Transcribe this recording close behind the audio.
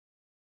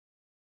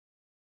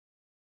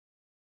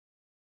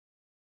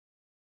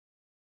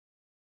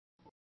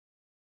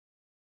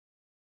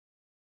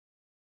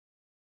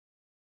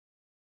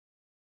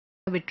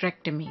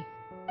vitrectomy.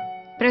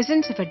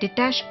 Presence of a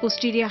detached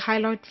posterior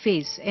hyaloid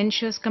face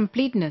ensures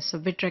completeness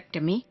of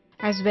vitrectomy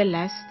as well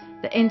as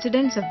the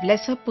incidence of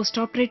lesser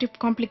postoperative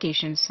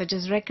complications such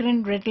as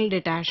recurrent retinal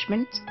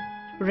detachments,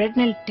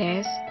 retinal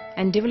tears,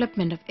 and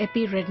development of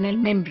epiretinal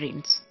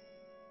membranes.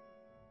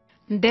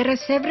 There are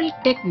several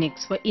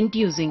techniques for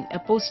inducing a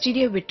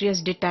posterior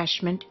vitreous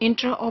detachment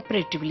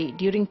intraoperatively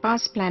during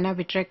pars plana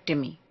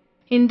vitrectomy.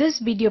 In this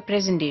video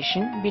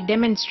presentation, we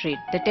demonstrate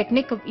the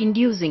technique of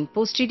inducing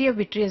posterior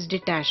vitreous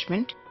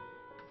detachment,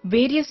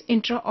 various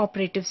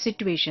intraoperative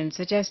situations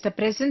such as the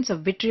presence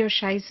of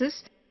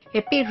vitreoschisis,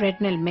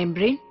 epiretinal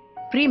membrane,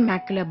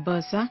 premacular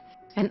bursa,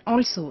 and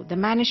also the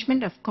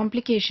management of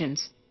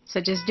complications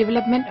such as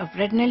development of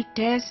retinal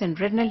tears and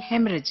retinal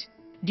hemorrhage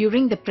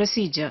during the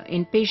procedure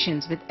in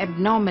patients with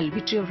abnormal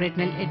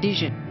vitreoretinal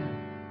adhesion.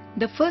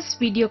 The first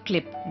video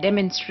clip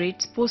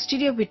demonstrates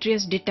posterior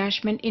vitreous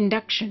detachment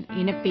induction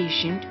in a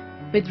patient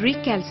with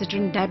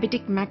recalcitrant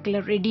diabetic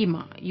macular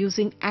edema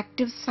using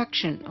active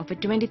suction of a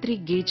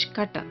 23-gauge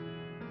cutter.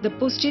 The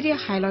posterior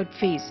hyaloid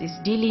face is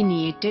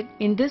delineated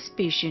in this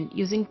patient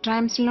using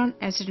triamcinolone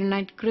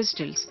acetonide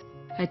crystals,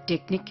 a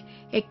technique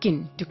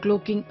akin to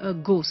cloaking a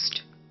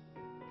ghost.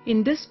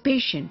 In this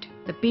patient,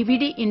 the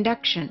PVD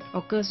induction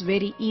occurs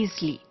very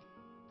easily.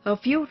 A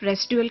few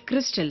residual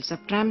crystals of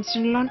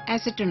triamcinolone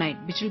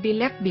acetonide which will be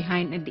left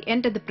behind at the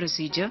end of the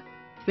procedure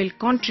will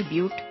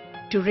contribute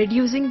to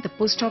reducing the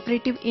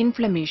postoperative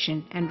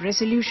inflammation and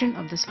resolution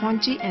of the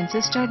spongy and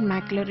cystoid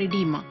macular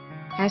edema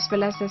as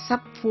well as the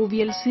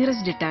subfoveal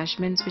serous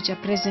detachments which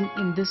are present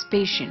in this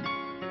patient.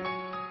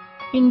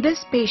 In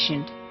this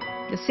patient,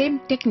 the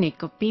same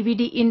technique of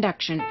PVD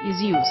induction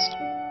is used.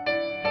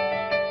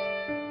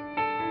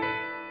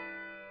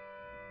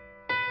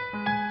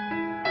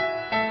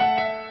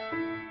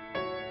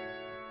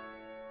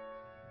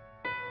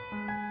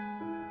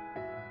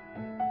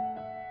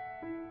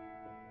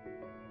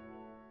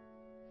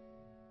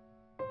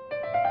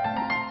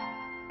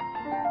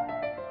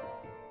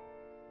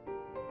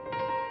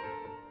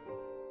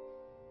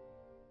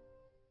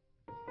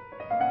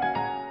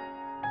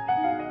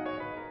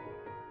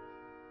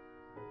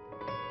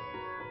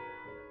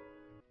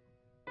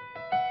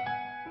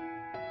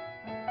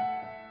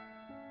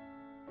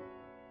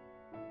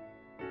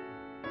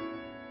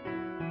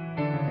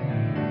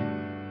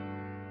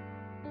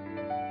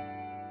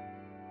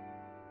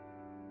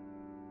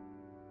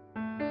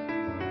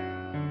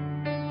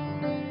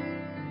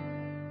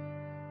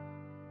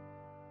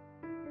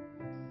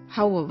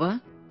 However,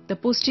 the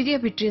posterior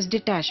vitreous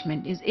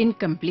detachment is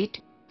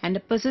incomplete and a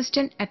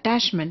persistent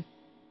attachment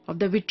of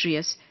the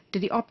vitreous to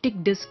the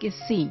optic disc is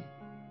seen.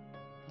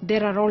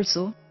 There are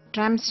also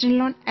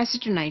triamcinolone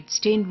acetonide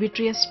stained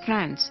vitreous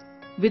strands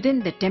within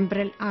the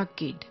temporal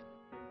arcade.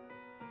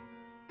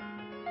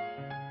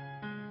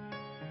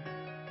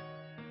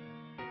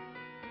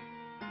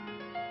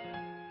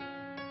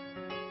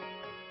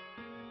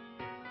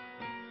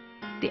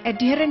 The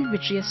adherent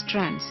vitreous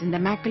strands in the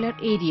macular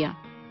area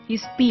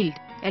is peeled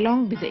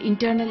along with the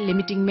internal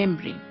limiting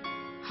membrane.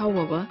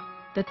 However,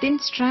 the thin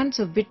strands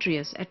of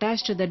vitreous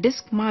attached to the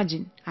disc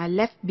margin are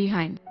left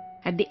behind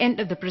at the end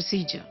of the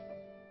procedure.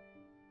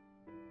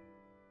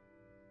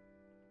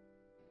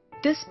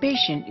 This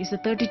patient is a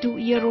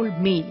 32-year-old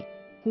male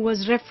who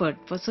was referred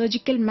for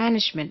surgical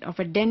management of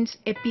a dense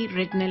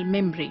epiretinal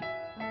membrane.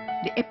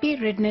 The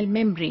epiretinal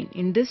membrane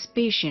in this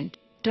patient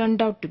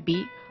turned out to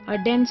be a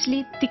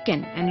densely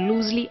thickened and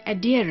loosely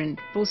adherent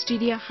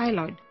posterior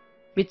hyaloid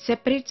which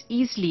separates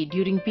easily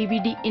during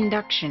PVD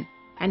induction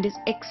and is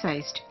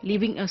excised,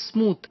 leaving a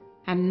smooth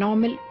and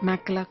normal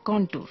macular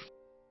contour.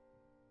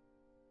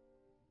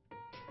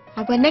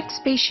 Our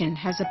next patient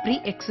has a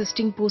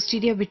pre-existing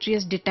posterior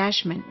vitreous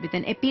detachment with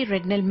an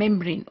epiretinal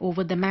membrane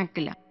over the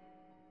macula.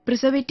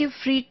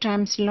 Preservative-free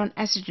triamcinolone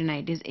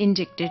acetonide is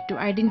injected to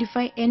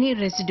identify any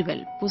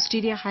residual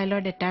posterior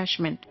hyaloid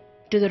attachment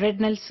to the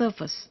retinal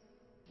surface.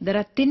 There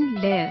are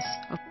thin layers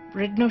of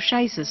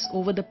retinoschissis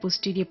over the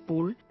posterior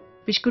pole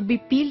which could be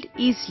peeled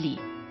easily.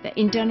 The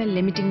internal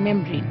limiting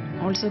membrane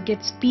also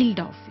gets peeled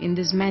off in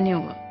this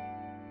maneuver.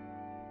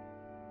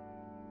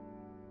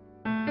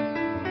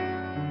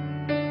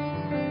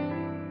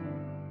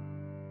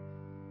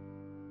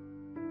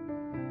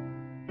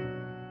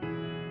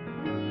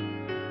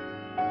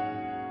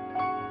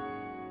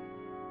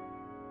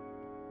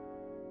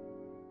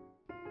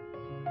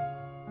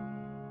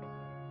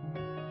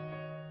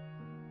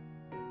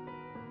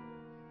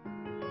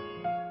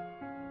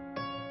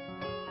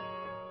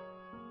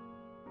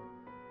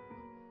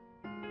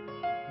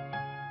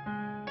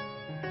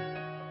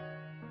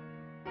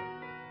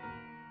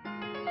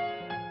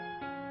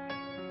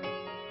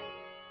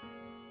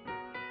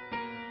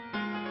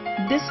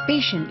 This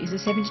patient is a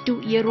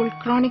 72-year-old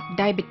chronic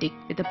diabetic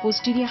with a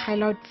posterior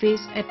hyaloid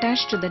face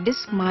attached to the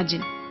disc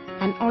margin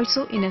and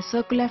also in a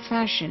circular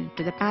fashion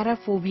to the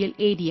parafoveal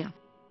area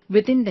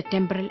within the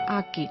temporal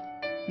arcade.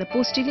 The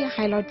posterior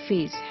hyaloid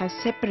face has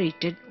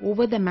separated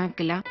over the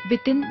macula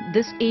within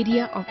this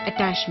area of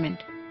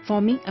attachment,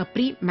 forming a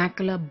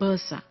premacular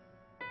bursa.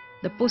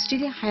 the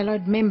posterior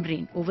hyaloid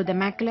membrane over the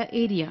macular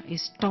area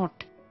is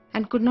taut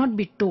and could not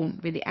be torn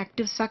with the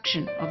active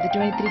suction of the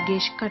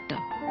 23-gauge cutter.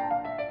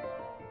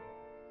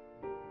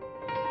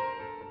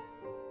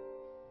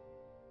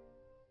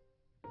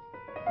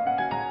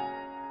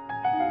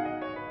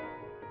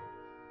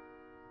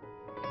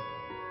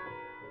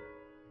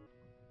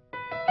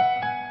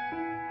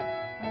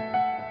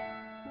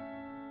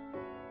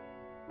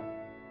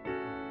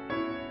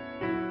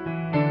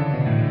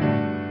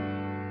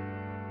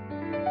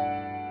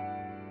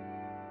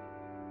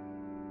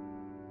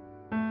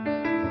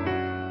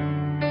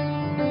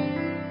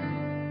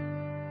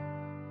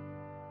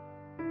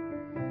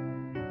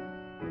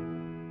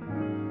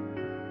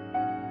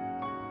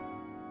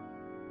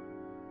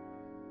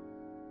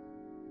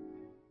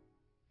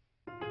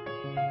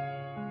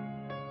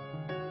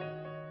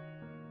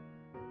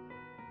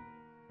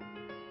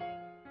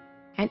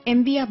 An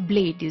MVR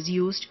blade is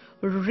used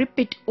to rip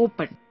it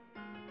open,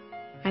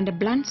 and a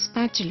blunt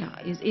spatula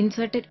is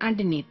inserted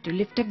underneath to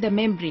lift up the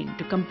membrane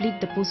to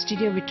complete the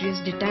posterior vitreous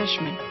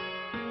detachment.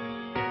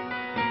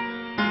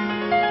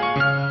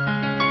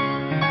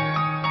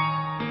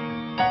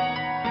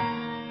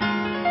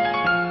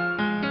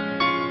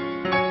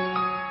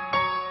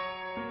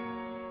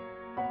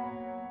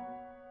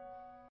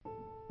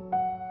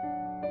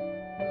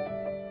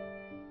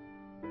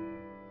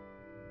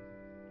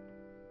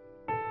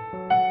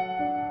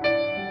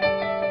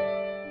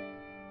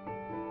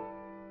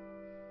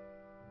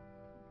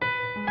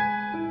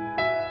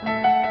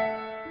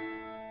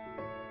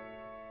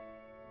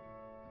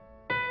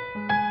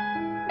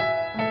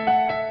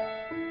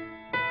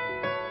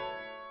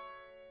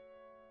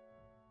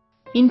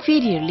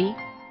 Inferiorly,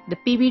 the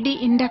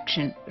PVD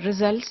induction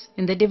results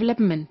in the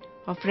development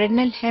of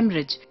retinal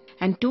hemorrhage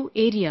and 2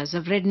 areas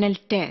of retinal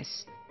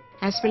tears,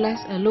 as well as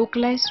a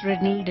localized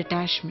retinal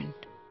detachment.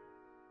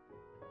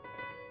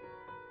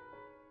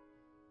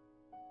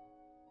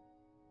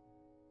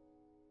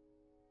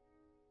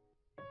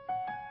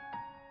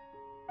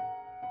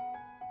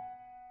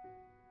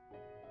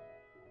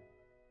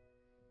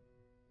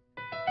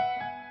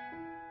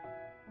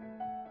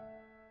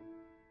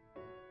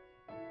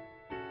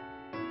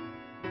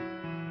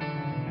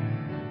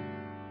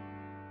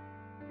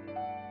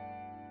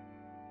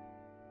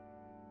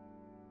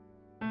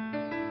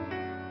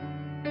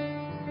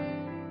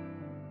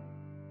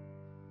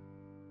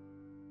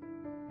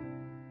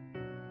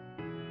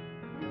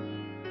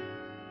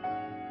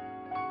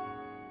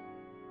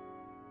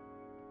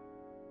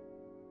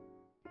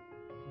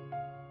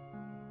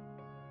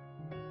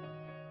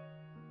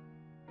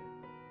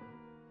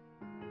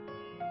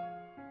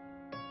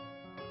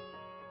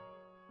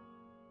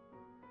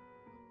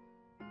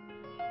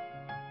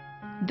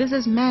 This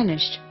is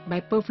managed by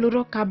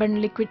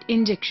perfluorocarbon liquid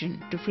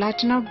injection to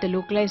flatten out the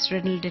localized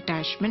retinal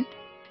detachment,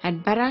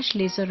 and barrage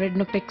laser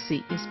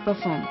retinopexy is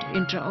performed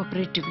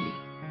intraoperatively.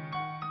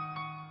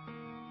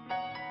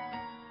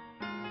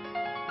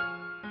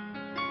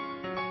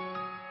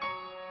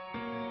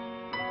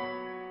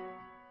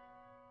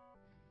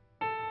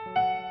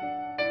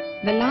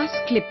 The last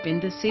clip in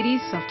this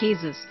series of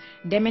cases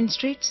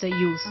demonstrates the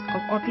use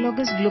of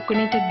autologous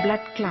gluconated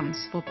blood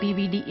clumps for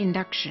PVD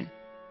induction.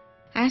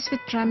 As with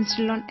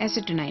triamcinolone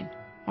acetonide,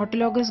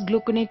 autologous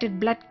gluconated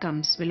blood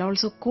clumps will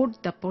also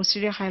coat the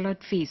posterior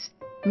hyaloid face,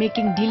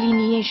 making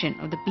delineation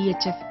of the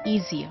PHF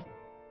easier.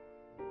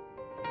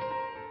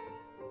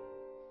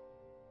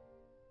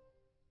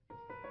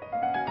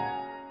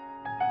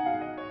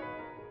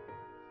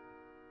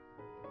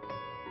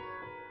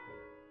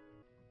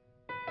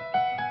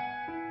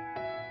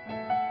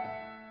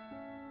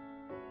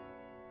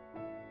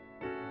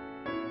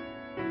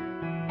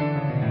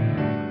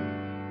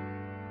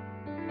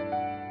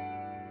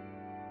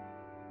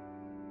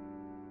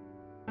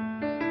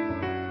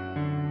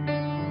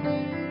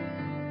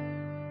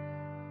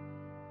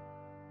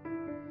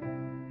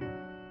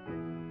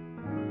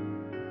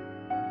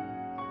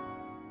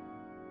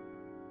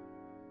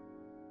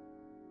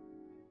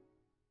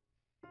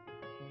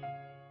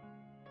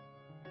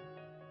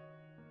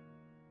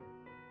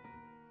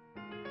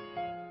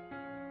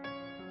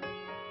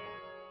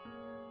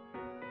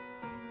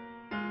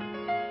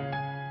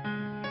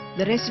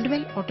 The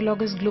residual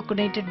autologous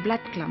gluconated blood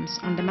clumps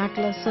on the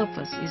macular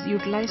surface is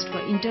utilized for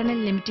internal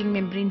limiting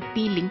membrane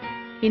peeling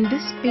in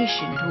this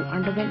patient who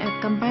underwent a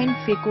combined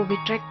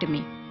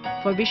phaco-vitrectomy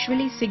for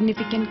visually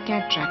significant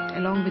cataract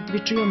along with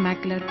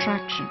vitreomacular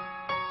traction.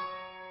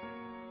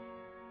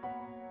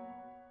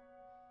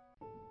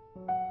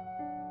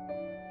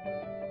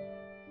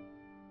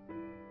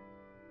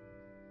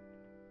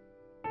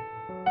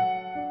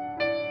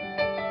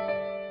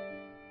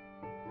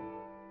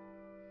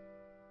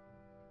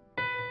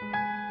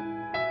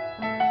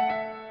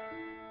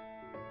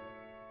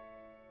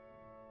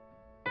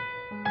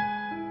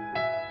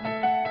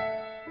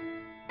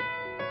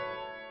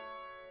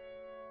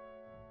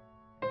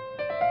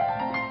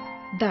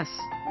 Thus,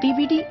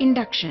 PVD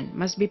induction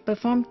must be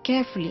performed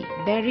carefully,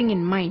 bearing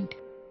in mind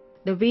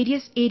the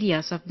various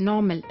areas of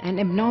normal and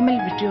abnormal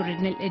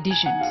vitreoretinal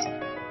adhesions.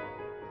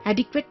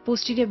 Adequate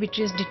posterior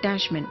vitreous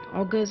detachment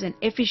augurs an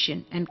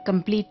efficient and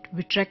complete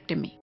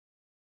vitrectomy.